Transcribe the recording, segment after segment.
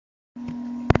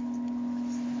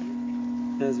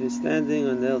as we're standing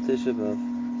on El Tisha B'Av,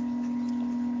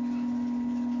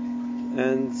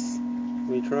 and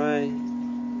we try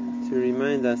to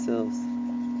remind ourselves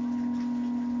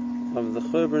of the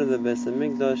Churban of the Beis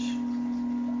HaMikdash,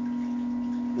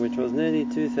 which was nearly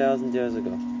 2,000 years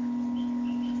ago,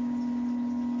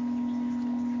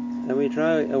 and we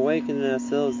try to awaken in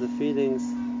ourselves the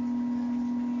feelings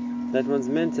that one's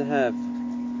meant to have,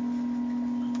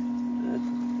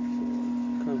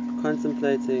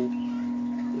 contemplating,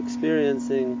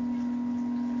 experiencing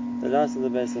the loss of the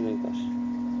Beis HaMikdash.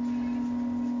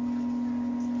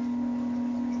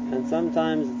 And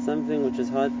sometimes it's something which is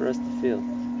hard for us to feel.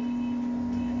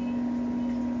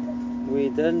 We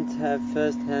didn't have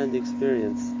first-hand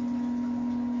experience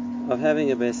of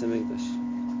having a Beis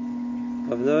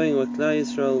HaMikdash, of knowing what Klal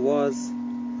Yisrael was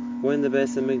when the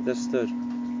Beis HaMikdash stood.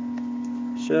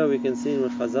 Sure, we can see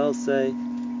what Chazal say,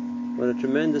 what a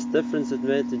tremendous difference it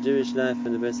made to Jewish life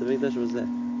when the Beis HaMikdash was there.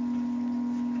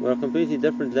 What a completely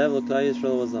different level Klal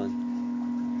Yisrael was on.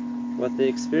 What the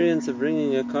experience of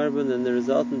bringing a carbon and the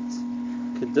resultant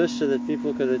kedusha that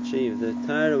people could achieve, the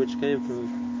Torah which came from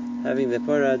having the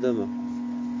Parah Adumah,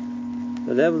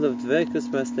 the level of dvekus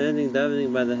by standing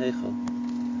davening by the Heichal.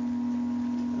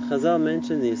 Chazal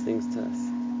mentioned these things to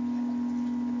us.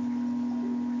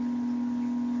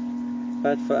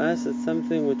 But for us it's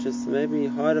something which is maybe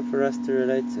harder for us to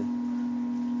relate to,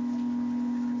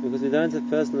 because we don't have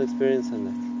personal experience on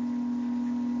that.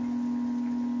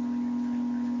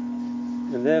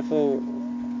 And therefore,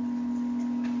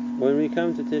 when we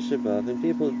come to Tisha B'Av, and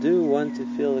people do want to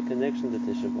feel a connection to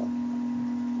Tisha B'Av,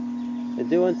 they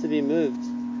do want to be moved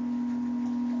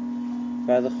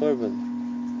by the Churban,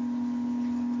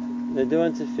 they do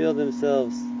want to feel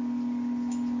themselves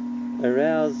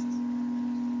aroused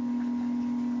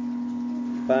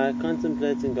by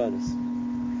contemplating Goddess.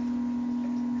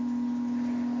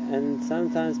 And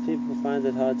sometimes people find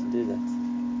it hard to do that.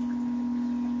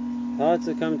 Hard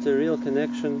to come to a real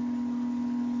connection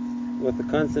with the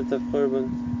concept of Churban.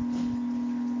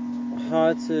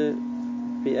 Hard to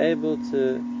be able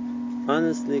to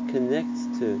honestly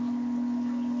connect to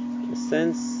a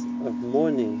sense of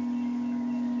mourning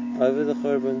over the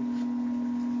Churban.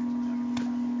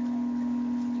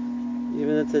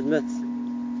 Even to admit,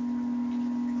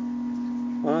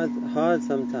 hard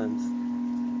sometimes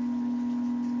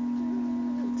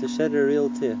to shed a real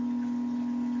tear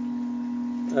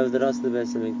over the loss of the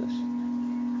Beis HaMikdash.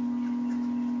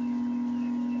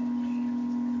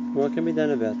 What can be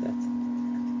done about that?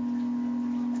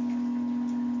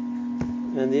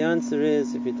 And the answer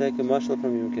is, if you take a mashal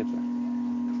from Yom Kippur,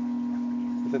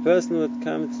 if a person would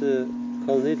come to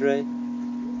Kol Nidre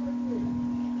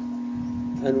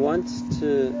and want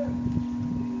to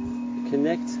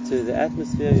connect to the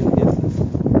atmosphere of Yom Kippur,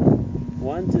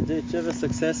 want to do tshuva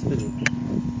successfully,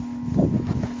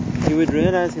 he would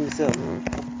realize himself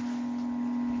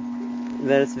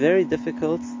that it's very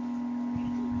difficult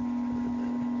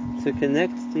to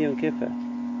connect to Yom Kippur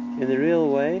in a real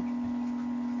way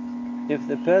if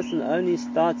the person only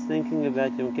starts thinking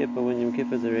about Yom Kippur when Yom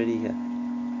Kippur is already here.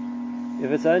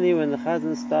 If it's only when the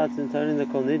Chazan starts intoning the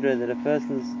Kol Nidre that a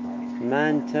person's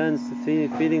mind turns to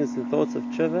feelings and thoughts of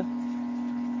tshuva,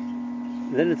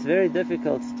 then it's very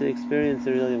difficult to experience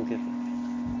a real Yom Kippur.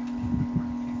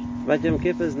 But Yom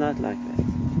Kippur is not like that.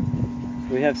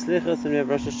 We have Slichos and we have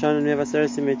Rosh Hashanah and we have Aseret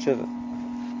Yemei Tshuva.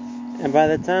 And by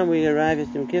the time we arrive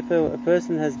at Yom Kippur, a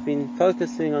person has been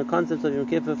focusing on concepts of Yom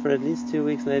Kippur for at least 2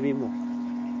 weeks, maybe more.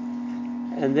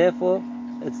 And therefore,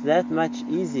 it's that much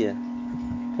easier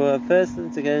for a person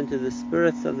to go into the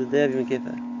spirits of the day of Yom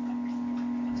Kippur,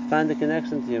 to find a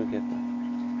connection to Yom Kippur.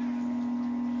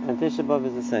 And Tisha B'Av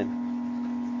is the same.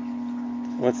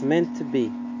 What's meant to be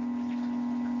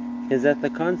is that the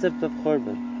concept of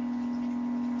Churban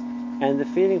and the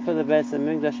feeling for the Beis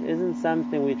HaMikdash isn't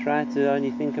something we try to only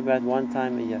think about one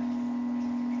time a year.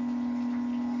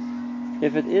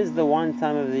 If it is the one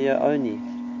time of the year only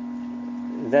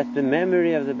that the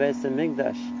memory of the Beis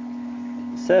HaMikdash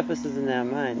surfaces in our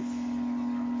minds,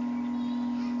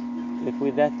 if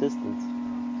we're that distant,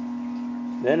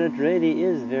 then it really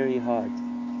is very hard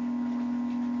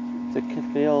to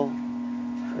feel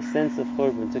a sense of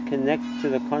Churban, to connect to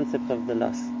the concept of the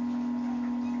loss.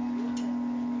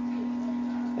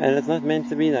 And it's not meant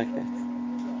to be like that.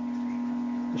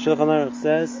 The Shulchan Aruch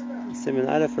says, Siman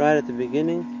Aleph, right at the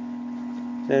beginning,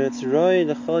 that it's Roi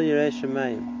L'chol Yirei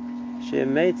Shemayim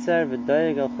She'emeitzar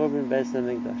V'doyeg Al Churban Beis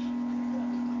HaMikdash.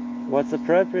 What's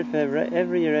appropriate for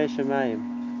every Yirei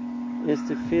Shemayim is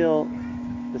to feel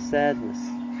the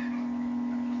sadness,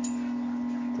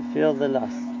 to feel the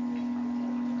loss,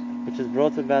 which is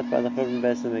brought about by the Churban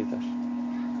Beis HaMikdash.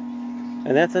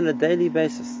 And that's on a daily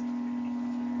basis.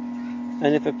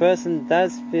 And if a person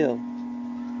does feel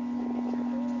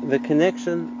the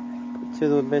connection to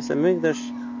the Beis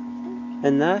HaMikdash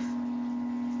enough,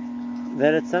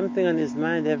 that it's something on his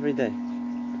mind every day.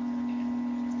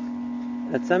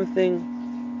 It's something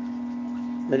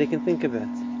that he can think about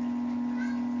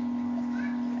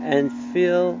and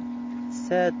feel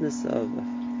sadness over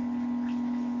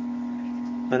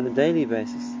on a daily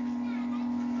basis.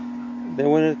 Then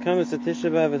when it comes to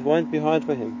Tisha B'Av, it won't be hard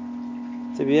for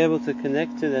him to be able to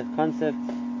connect to that concept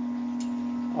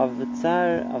of the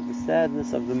tsar, of the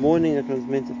sadness, of the mourning that one's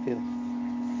meant to feel.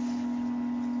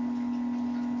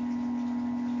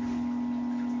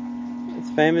 It's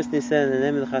famously said in the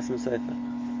name of the Chasam Sofer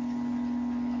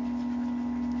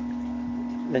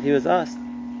that he was asked,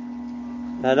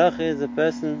 the halacha is a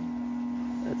person,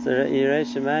 it's a Yirei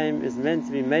Shemaim, is meant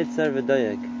to be Meitzar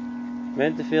V'Doyeg,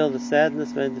 meant to feel the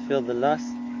sadness, meant to feel the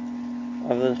loss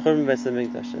of the Churban Beis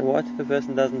HaMikdash. And what if a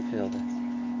person doesn't feel that?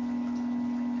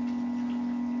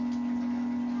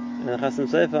 And the Chasam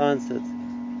Sofer answered,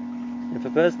 if a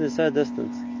person is so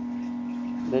distant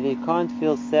that he can't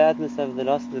feel sadness over the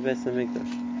loss of the Beis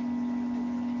HaMikdash,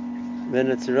 then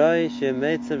it's Roi Sheh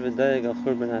Meitzar V'Doyeg Al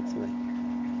Churban Atzmei.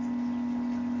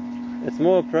 It's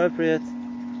more appropriate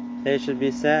that he should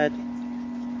be sad,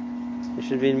 he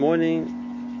should be in mourning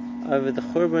over the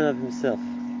Churban of himself.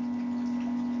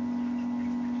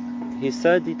 He's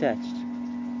so detached,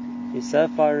 he's so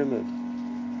far removed,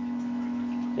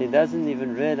 he doesn't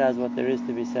even realize what there is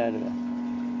to be sad about.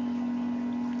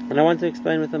 And I want to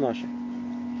explain with a mashal.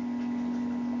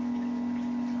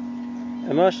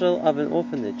 A mashal of an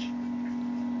orphanage,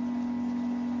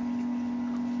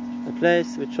 a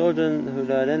place where children who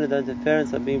don't have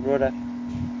parents are being brought up.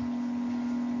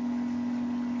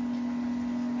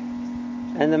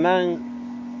 And among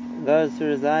those who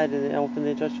reside in the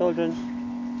orphanage are children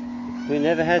who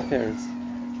never had parents,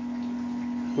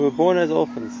 who were born as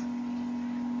orphans.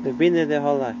 They've been there their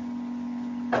whole life.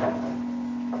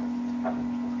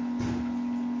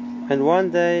 And one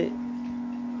day,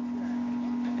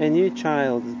 a new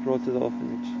child is brought to the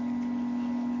orphanage.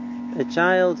 A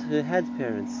child who had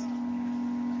parents,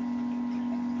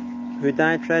 who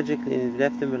died tragically and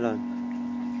left him alone.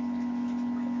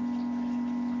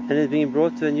 And is being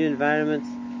brought to a new environment.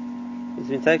 He's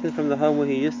been taken from the home where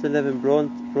he used to live and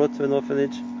brought to an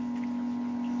orphanage.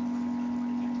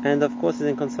 And of course is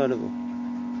inconsolable.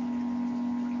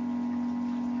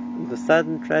 The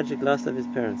sudden tragic loss of his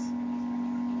parents.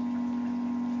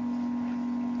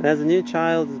 And as a new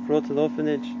child is brought to the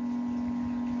orphanage,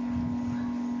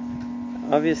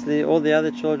 obviously all the other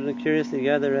children curiously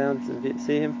gather around to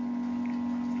see him.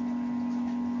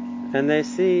 And they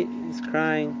see he's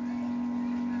crying.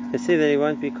 They see that he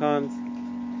won't be calmed.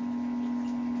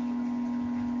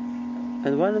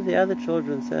 And one of the other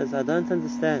children says, I don't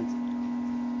understand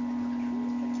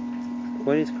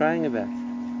what he's crying about.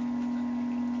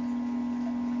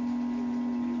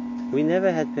 We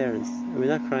never had parents, and we're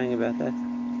not crying about that.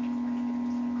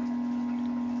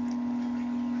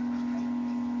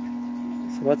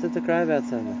 So what's it to cry about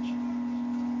so much?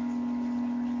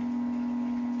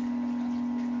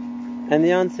 And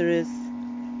the answer is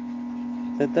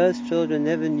that those children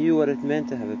never knew what it meant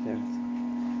to have a parent.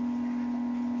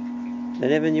 They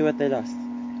never knew what they lost.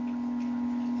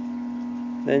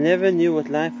 They never knew what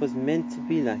life was meant to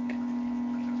be like.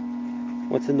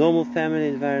 What's a normal family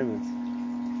environment?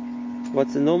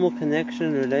 What's a normal connection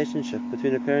and relationship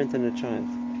between a parent and a child?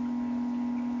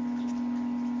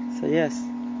 So yes,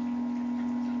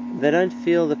 they don't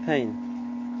feel the pain,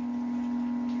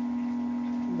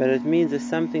 but it means there's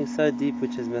something so deep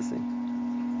which is missing.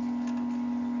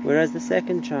 Whereas the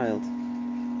second child,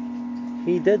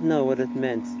 he did know what it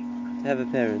meant to have a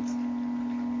parent.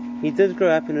 He did grow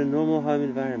up in a normal home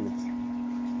environment.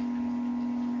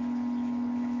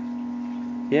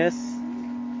 Yes,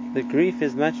 the grief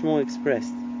is much more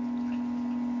expressed,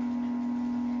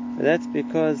 but that's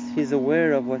because he's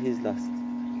aware of what he's lost.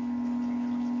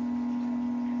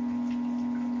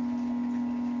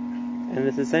 And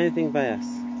it's the same thing by us.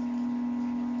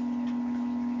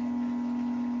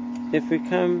 If we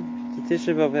come to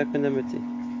Tisha B'Av equanimity,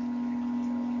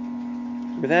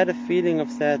 without a feeling of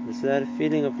sadness, without a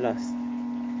feeling of loss,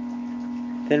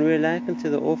 then we're likened to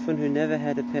the orphan who never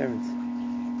had a parent.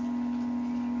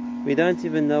 We don't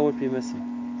even know what we're missing.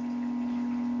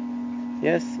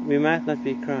 Yes, we might not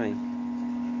be crying.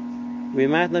 We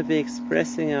might not be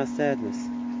expressing our sadness.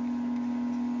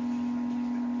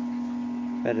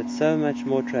 But it's so much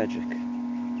more tragic.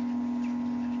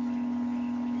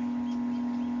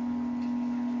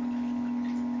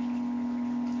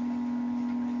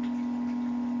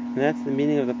 And that's the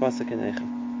meaning of the pasuk in Eicha.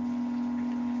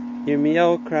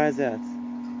 Yirmiyahu cries out,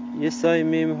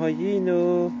 Yisoymim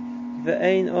hayinu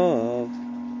ve'ein of.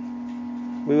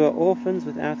 We were orphans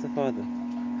without a father.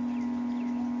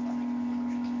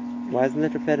 Why isn't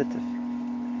it repetitive?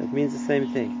 It means the same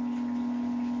thing.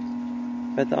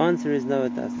 But the answer is no,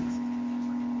 it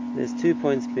doesn't. There's 2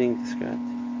 points being described.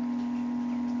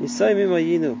 Yisoymim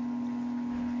hayinu.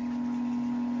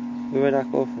 We were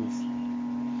like orphans.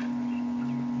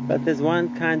 But there's one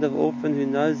kind of orphan who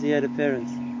knows he had a parent.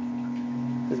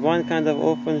 There's one kind of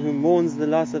orphan who mourns the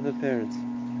loss of a parent.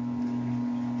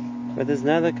 But there's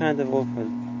another kind of orphan,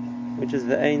 which is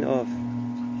the Ein of,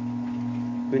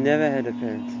 who never had a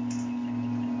parent.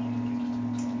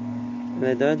 And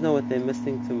they don't know what they're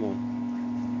missing to mourn.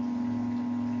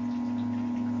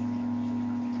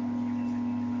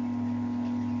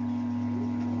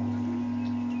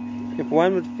 If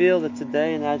one would feel that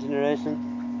today in our generation,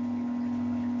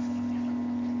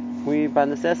 we by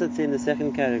necessity in the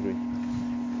second category,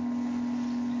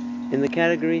 in the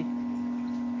category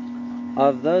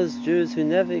of those Jews who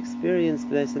never experienced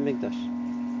Beis HaMikdash,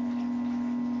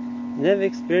 never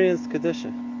experienced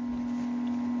Kedusha,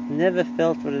 never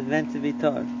felt what it meant to be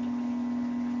Torah,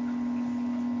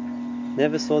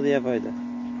 never saw the Avodah.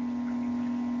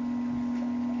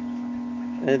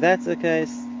 And if that's the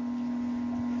case,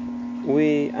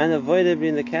 we unavoidably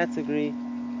in the category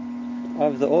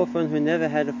of the orphan who never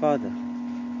had a father.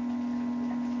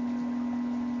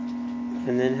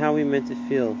 And then how we meant to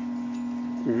feel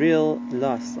real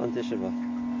loss on Tisha B'Av.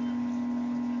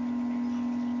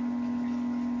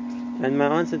 And my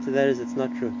answer to that is it's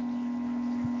not true.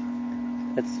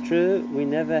 It's true we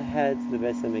never had the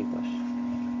Beis HaMikdash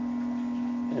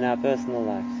in our personal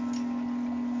lives.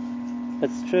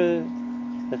 It's true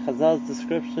that Chazal's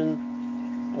description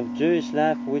of Jewish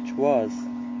life, which was,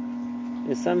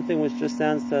 is something which just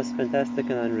sounds to us fantastic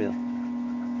and unreal.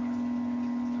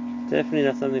 Definitely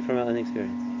not something from our own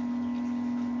experience.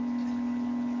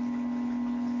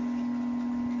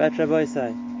 But Rabbi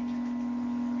say,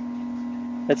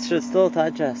 it should still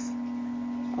touch us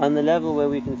on the level where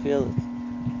we can feel it.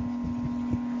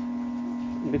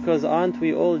 Because aren't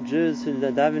we all Jews who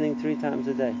are davening 3 times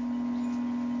a day?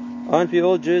 Aren't we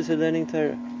all Jews who are learning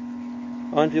Torah?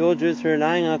 Aren't we all Jews who are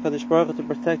relying on HaKadosh Baruch Hu to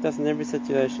protect us in every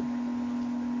situation?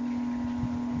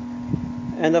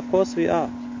 And of course we are.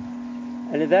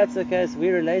 And if that's the case,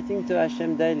 we're relating to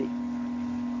Hashem daily.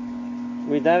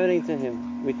 We're davening to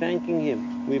Him. We're thanking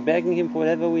Him. We're begging Him for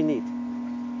whatever we need.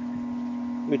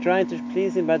 We're trying to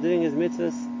please Him by doing His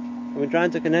mitzvahs. And we're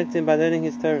trying to connect to Him by learning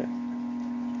His Torah.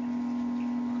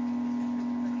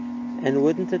 And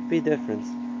wouldn't it be different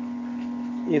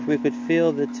if we could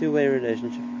feel the two-way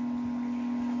relationship?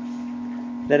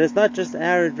 That it's not just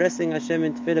our addressing Hashem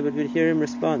in tefillah, but we'd hear Him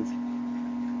respond.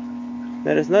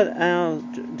 That it's not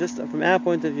just from our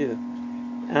point of view,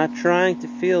 our trying to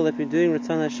feel that we're doing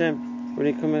Ratzon Hashem when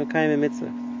we come a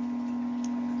mitzvah.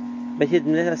 But He'd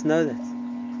let us know that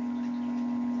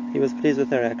He was pleased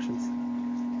with our actions.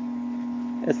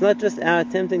 It's not just our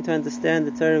attempting to understand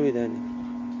the Torah we're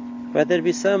learning, but there'd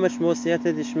be so much more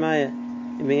siyata d'ishmaya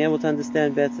in being able to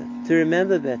understand better, to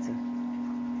remember better,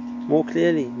 more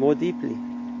clearly, more deeply.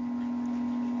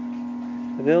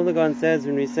 The Vilna Gaon says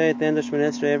when we say at the end of Shemona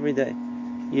Esrei every day,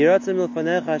 Yiratzim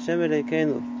l'fanecha Hashem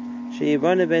Elokeinu,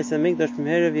 she'yibane Beis HaMikdash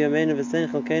b'mehera v'yameinu v'sein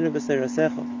chalkeinu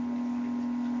b'seirasecha.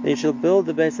 That you shall build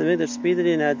the Beis HaMikdash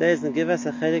speedily in our days and give us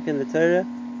a chelik in the Torah,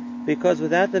 because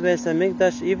without the Beis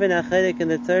HaMikdash, even our chelik in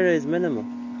the Torah is minimal.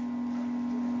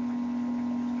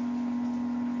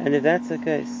 And if that's the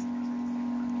case,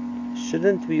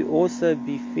 shouldn't we also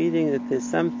be feeling that there's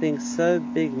something so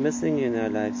big missing in our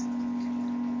lives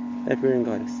that we're in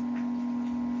Goddess?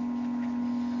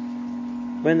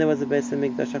 When there was a Beis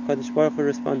HaMikdash, HaKadosh Baruch Hu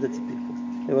responded to people.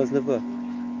 There was Nevuah.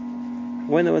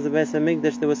 When there was a Beis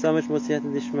HaMikdash, there was so much more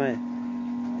siyata d'ishmaya.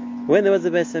 When there was a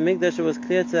Beis HaMikdash, it was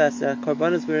clear to us that our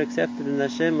korbanos were accepted and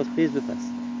Hashem was pleased with us.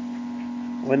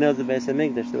 When there was a Beis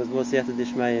HaMikdash, there was more siyata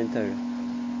d'ishmaya in Torah.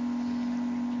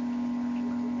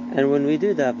 And when we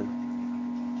do daven,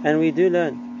 and we do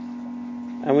learn,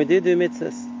 and we do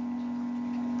mitzvahs,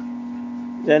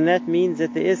 then that means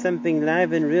that there is something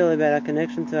live and real about our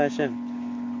connection to Hashem.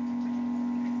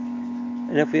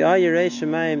 And if we are Yirei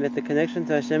Shemayim, that the connection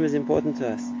to Hashem is important to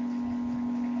us,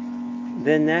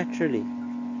 then naturally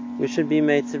we should be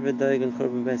Meitzer V'Doig and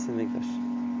Churban Beis HaMikdash.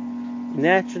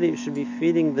 Naturally we should be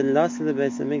feeling the loss of the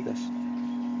Beis HaMikdash,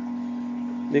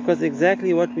 because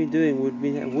exactly what we're doing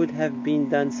would have been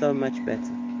done so much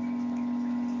better.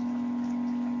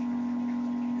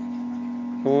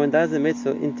 When one does the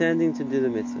mitzvah, intending to do the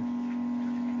mitzvah,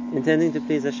 intending to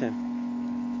please Hashem,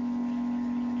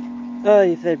 Oh,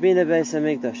 if there'd been a Beis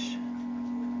Hamikdash,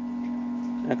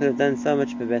 I could have done so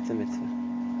much better mitzvah.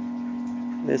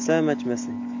 There's so much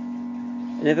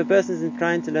missing. And if a person isn't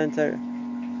trying to learn Torah,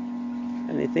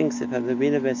 and he thinks if there had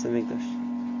been a Beis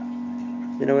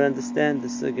Hamikdash, then I would understand the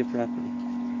sugya properly.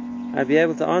 I'd be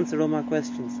able to answer all my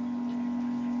questions.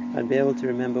 I'd be able to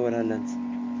remember what I learned.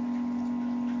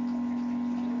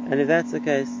 And if that's the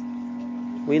case,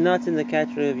 we're not in the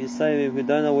category of Yisayim who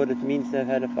don't know what it means to have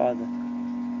had a father.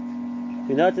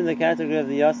 We're not in the category of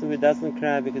the Yasim who doesn't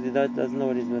cry because he doesn't know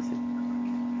what he's missing.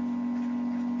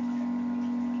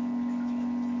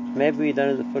 Maybe we don't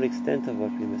know the full extent of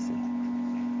what we're missing.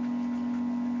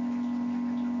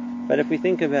 But if we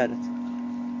think about it,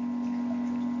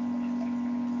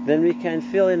 then we can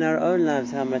feel in our own lives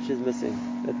how much is missing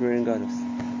that we're in Godus.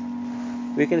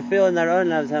 We can feel in our own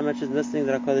lives how much is missing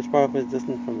that HaKadosh Baruch Hu is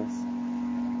distant from us.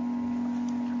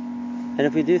 And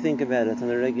if we do think about it on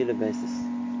a regular basis,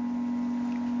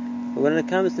 but when it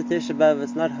comes to Tisha B'Av,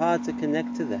 it's not hard to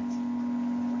connect to that.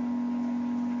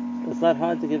 It's not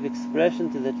hard to give expression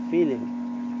to that feeling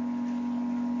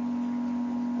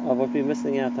of what we're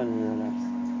missing out on in our lives.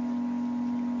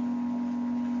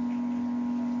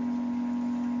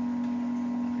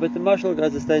 But the mashal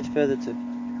goes a stage further too.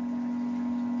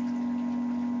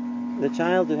 The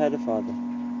child who had a father,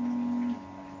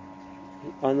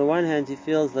 on the one hand he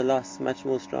feels the loss much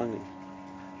more strongly.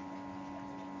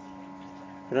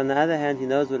 But on the other hand he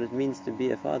knows what it means to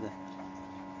be a father.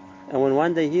 And when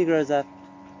one day he grows up,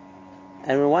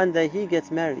 and when one day he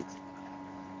gets married,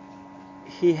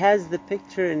 he has the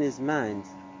picture in his mind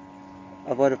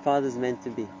of what a father's meant to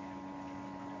be.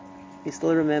 He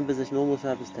still remembers a normal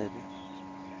Shabbos table.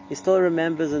 He still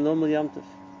remembers a normal Yom Tov.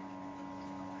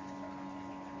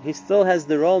 He still has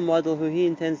the role model who he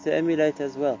intends to emulate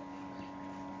as well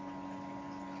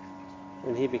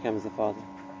when he becomes a father.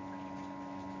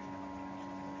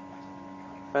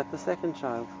 But the second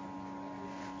child,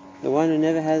 the one who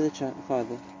never had a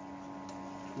father,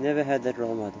 never had that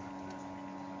role model,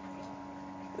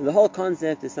 the whole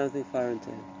concept is something foreign to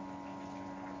him.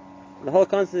 The whole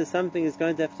concept is something he's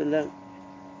going to have to learn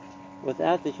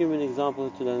without the human example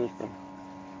to learn it from.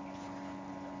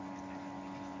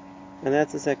 And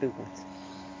that's the second point.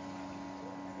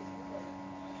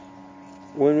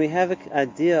 When we have an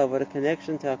idea of what a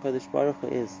connection to HaKadosh Baruch Hu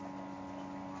is,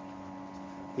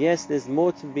 yes, there's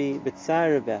more to be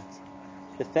b'tzar about,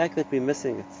 the fact that we're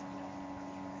missing it.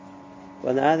 But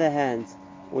on the other hand,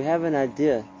 we have an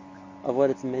idea of what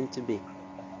it's meant to be.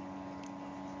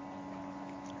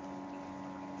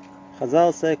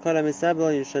 Chazal say, Kol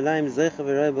HaMisabel Yerushalayim Zeicha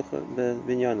v'Roy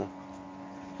b'Binyana.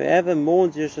 Whoever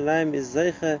mourns Yerushalayim is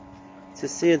Zeicha to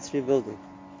see its rebuilding.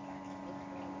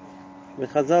 But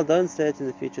Chazal don't say it in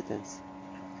the future tense.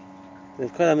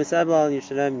 That Kol HaMisabel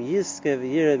Yerushalayim Yizke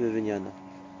v'Yireh b'Binyana.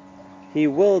 He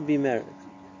will be married,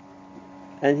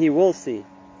 and he will see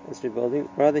its rebuilding.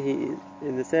 Rather, he,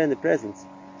 in the present,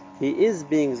 he is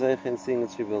being Zeicha and seeing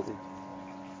its rebuilding.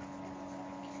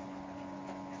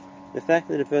 The fact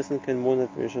that a person can mourn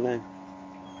for Yerushalayim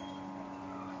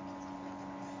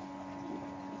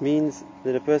means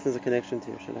that a person has a connection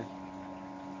to Yerushalayim.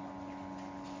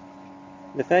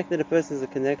 The fact that a person has a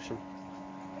connection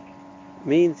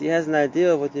means he has an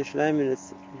idea of what Yerushalayim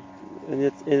in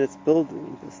its build,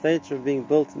 the stage of being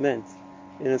built meant,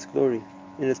 in its glory,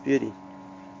 in its beauty.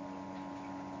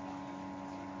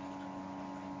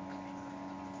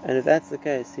 And if that's the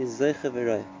case, he's Zeicha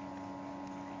v'Roy.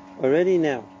 Already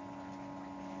now,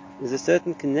 there's a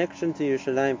certain connection to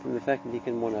Yerushalayim from the fact that he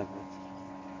can mourn over it.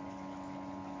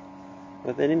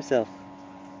 Within himself,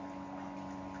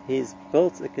 he's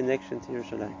built a connection to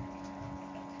Yerushalayim.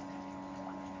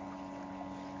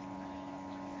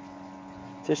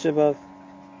 Tisha B'Av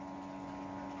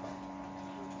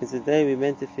is the day we're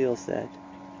meant to feel sad.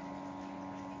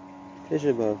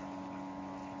 Tisha B'Av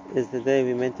is the day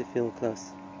we're meant to feel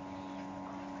close.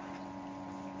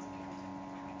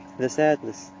 The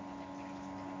sadness,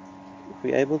 if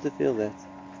we're able to feel that,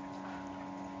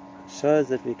 shows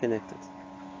that we're connected.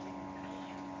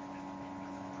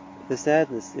 The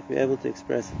sadness, if we're able to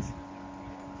express it,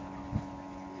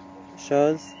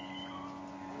 shows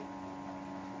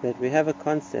that we have a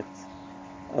concept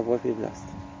of what we've lost.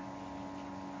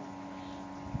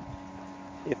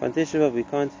 If on Tisha B'Av we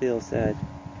can't feel sad,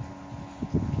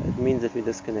 it means that we're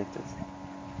disconnected.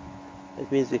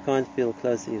 It means we can't feel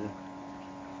close either.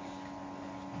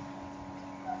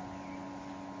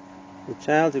 The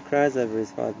child who cries over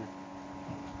his father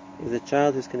is a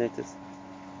child who's connected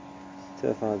to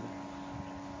a father.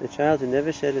 The child who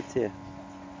never shed a tear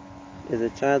is a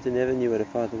child who never knew what a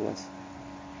father was.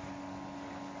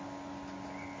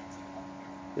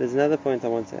 There's another point I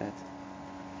want to add.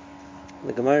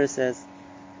 The Gemara says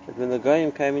that when the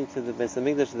Goyim came into the Beis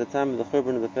Hamikdash at the time of the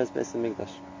Churban of the first Beis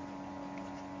Hamikdash,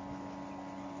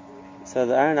 so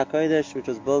the Aron HaKodesh, which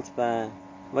was built by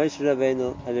Moshe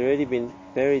Rabbeinu, had already been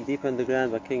buried deep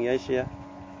underground by King Yoshia,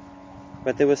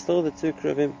 but there were still the two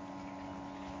Kruvim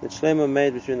that Shlomo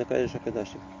made between the Kodesh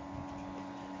HaKadoshim.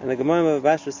 And the Gemara of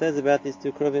Bashra says about these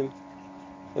two Kruvim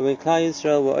that when Klal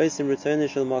Yisrael were oisim returning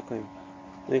shel makom,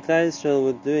 when Klal Yisrael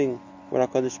were doing what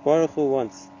HaKadosh Baruch Hu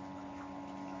wants,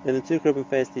 then the two Kruvim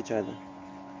faced each other.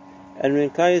 And when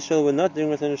Klal Yisrael were not doing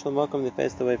returning shel makom, they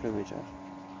faced away from each other.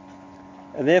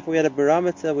 And therefore we had a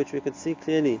barometer which we could see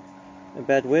clearly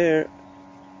about where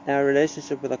our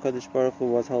relationship with HaKadosh Baruch Hu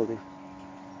was holding.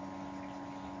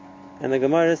 And the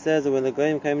Gemara says that when the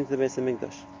Goyim came into the Beis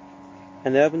Hamikdash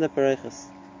and they opened the Parechas,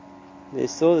 they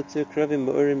saw the two Kruvim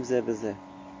Ma'urim Zeh B'Zeh,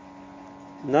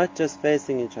 not just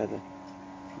facing each other,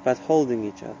 but holding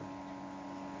each other.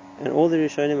 And all the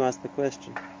Rishonim asked the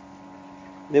question,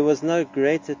 there was no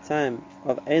greater time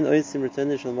of Ein Oisim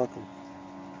Returning Shel Makom.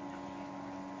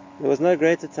 There was no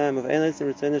greater time of Ein Oisim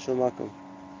Returning Shel Makom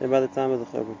than by the time of the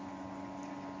Churban.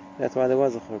 That's why there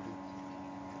was a Churban.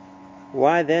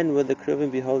 Why then would the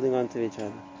Kruvim be holding on to each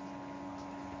other?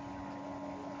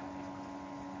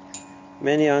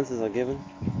 Many answers are given,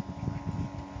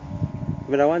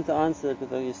 but I want to answer it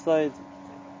with a Yesod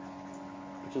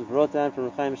which was brought down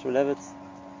from Chaim Shmulevitz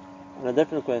on a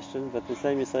different question, but the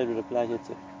same Yesod would apply here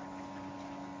too.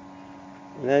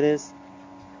 And that is,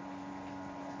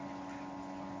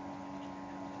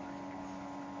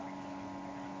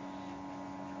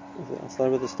 I'll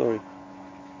start with a story.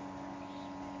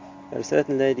 There was a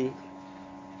certain lady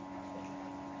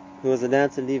who was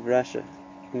allowed to leave Russia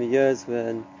in the years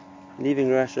when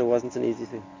leaving Russia wasn't an easy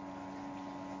thing.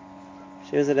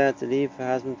 She was allowed to leave, her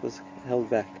husband was held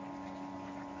back.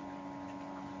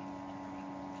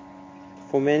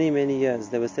 For many, many years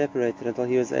they were separated until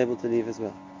he was able to leave as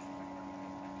well.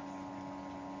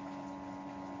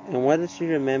 And what does she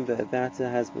remember about her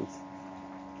husband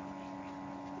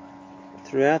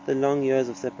throughout the long years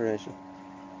of separation?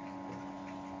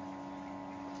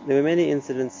 There were many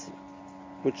incidents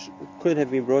which could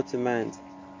have been brought to mind,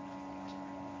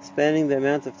 spanning the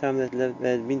amount of time that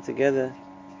they had been together,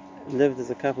 lived as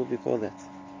a couple before that.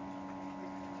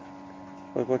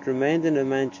 But what remained in her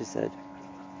mind, she said,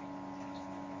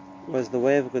 was the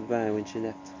way of goodbye when she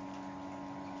left.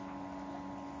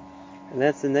 And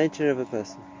that's the nature of a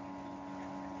person.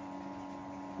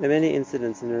 There are many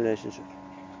incidents in a relationship.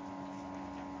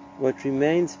 What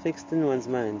remains fixed in one's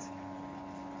mind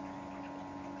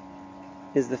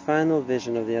is the final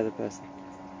vision of the other person.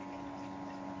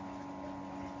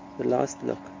 The last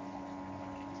look.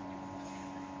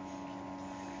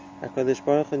 HaKadosh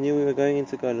Baruch Hu knew we were going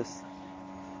into Golus,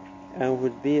 and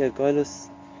would be a Golus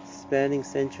spanning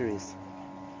centuries,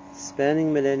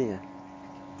 spanning millennia.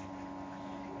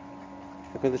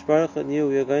 HaKadosh Baruch Hu knew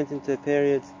we were going into a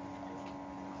period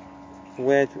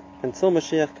where, until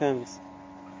Mashiach comes,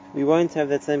 we won't have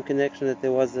that same connection that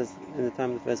there was as in the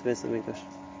time of the first Beis Hamikdash.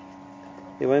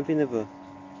 There won't be Nebuah.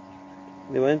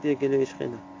 There won't be a Gilui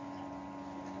Shechina.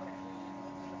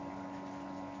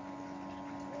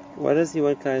 What does he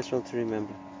want Klal Yisrael to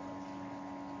remember?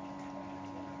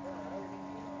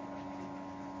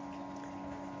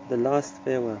 The last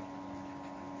farewell.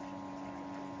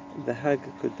 The hug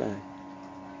goodbye.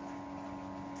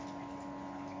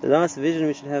 The last vision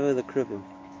we should have of the Kruvim.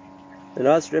 The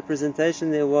last representation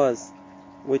there was,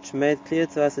 which made clear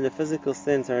to us in a physical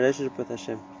sense our relationship with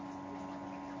Hashem,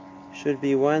 should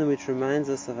be one which reminds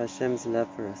us of Hashem's love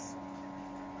for us.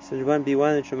 Should be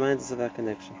one which reminds us of our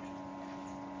connection.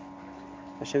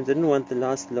 Hashem didn't want the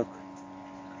last look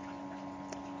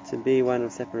to be one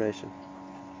of separation,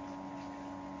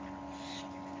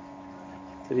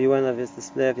 to be one of his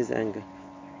display of his anger.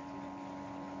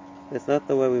 That's not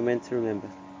the way we meant to remember.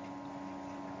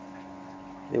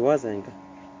 There was anger.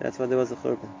 That's why there was a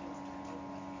Churban.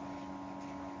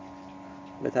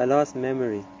 But our last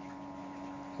memory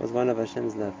was one of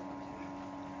Hashem's love.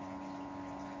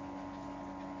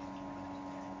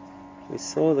 We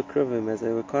saw the Kruvim as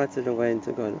they were carted away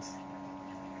into Golus,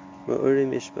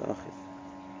 Ma'urim Ish B'Achiv,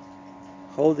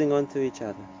 holding on to each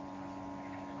other.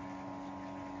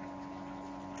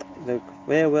 The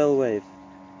farewell wave,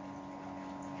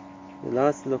 the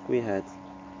last look we had,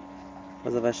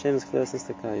 was of Hashem's closeness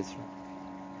to Klal Yisrael.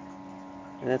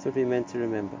 And that's what we meant to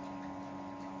remember.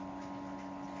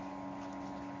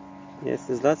 Yes,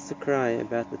 there's lots to cry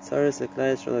about the tzaras that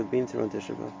Klal Yisrael have been through on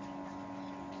Tisha B'Av.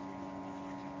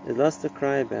 There's lots to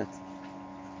cry about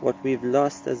what we've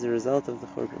lost as a result of the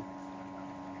Churban.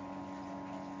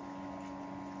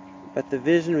 but the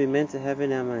vision we're meant to have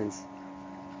in our minds,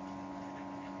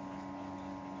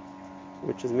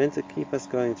 which is meant to keep us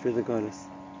going through the Goddess,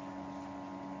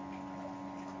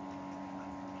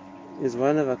 is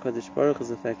one of HaKadosh Baruch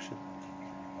Hu's affection.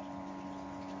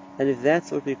 And if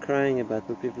that's what we're crying about,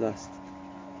 what we've lost,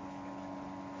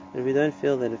 and we don't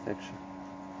feel that affection,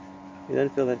 we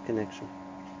don't feel that connection,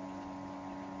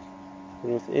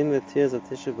 and within the tears of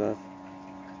Tisha B'Av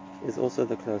is also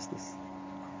the closeness,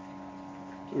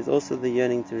 is also the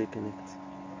yearning to reconnect.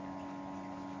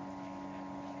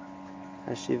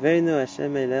 Hashivenu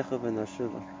Hashem Eilecha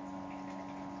v'Nashuva.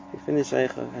 We finish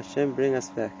Eicha. Hashem, bring us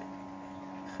back.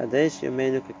 Chadesh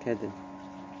Yomeinu Kekedim.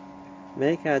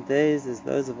 Make our days as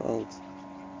those of old.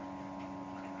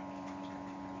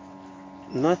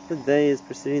 Not the days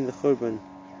preceding the Churban,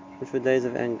 which were days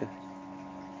of anger,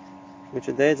 which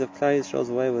were days of Klal Yisrael's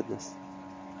waywardness.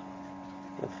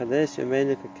 But Chadesh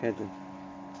Yomeinu Kekedim,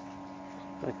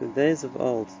 like the days of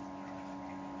old,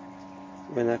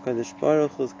 when HaKadosh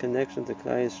Baruch Hu's connection to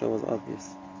Klal Yisrael was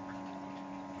obvious,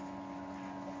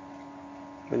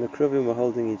 when the Kruvim were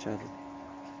holding each other.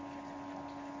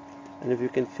 And if you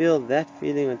can feel that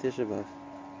feeling on Tisha B'Av,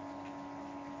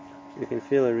 you can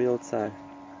feel a real tzar,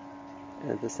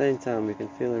 and at the same time we can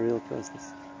feel a real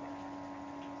closeness.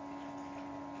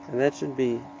 And that should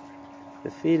be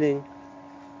the feeling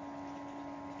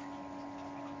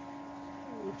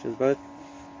which is both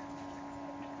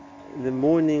the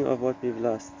mourning of what we've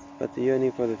lost, but the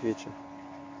yearning for the future.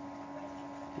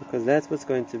 Because that's what's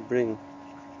going to bring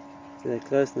to that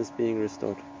closeness being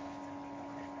restored.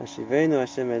 Hashivenu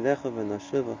Hashem Eilecha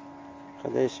v'Nashuva,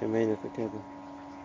 Chadesh Yomeinu Kekedim.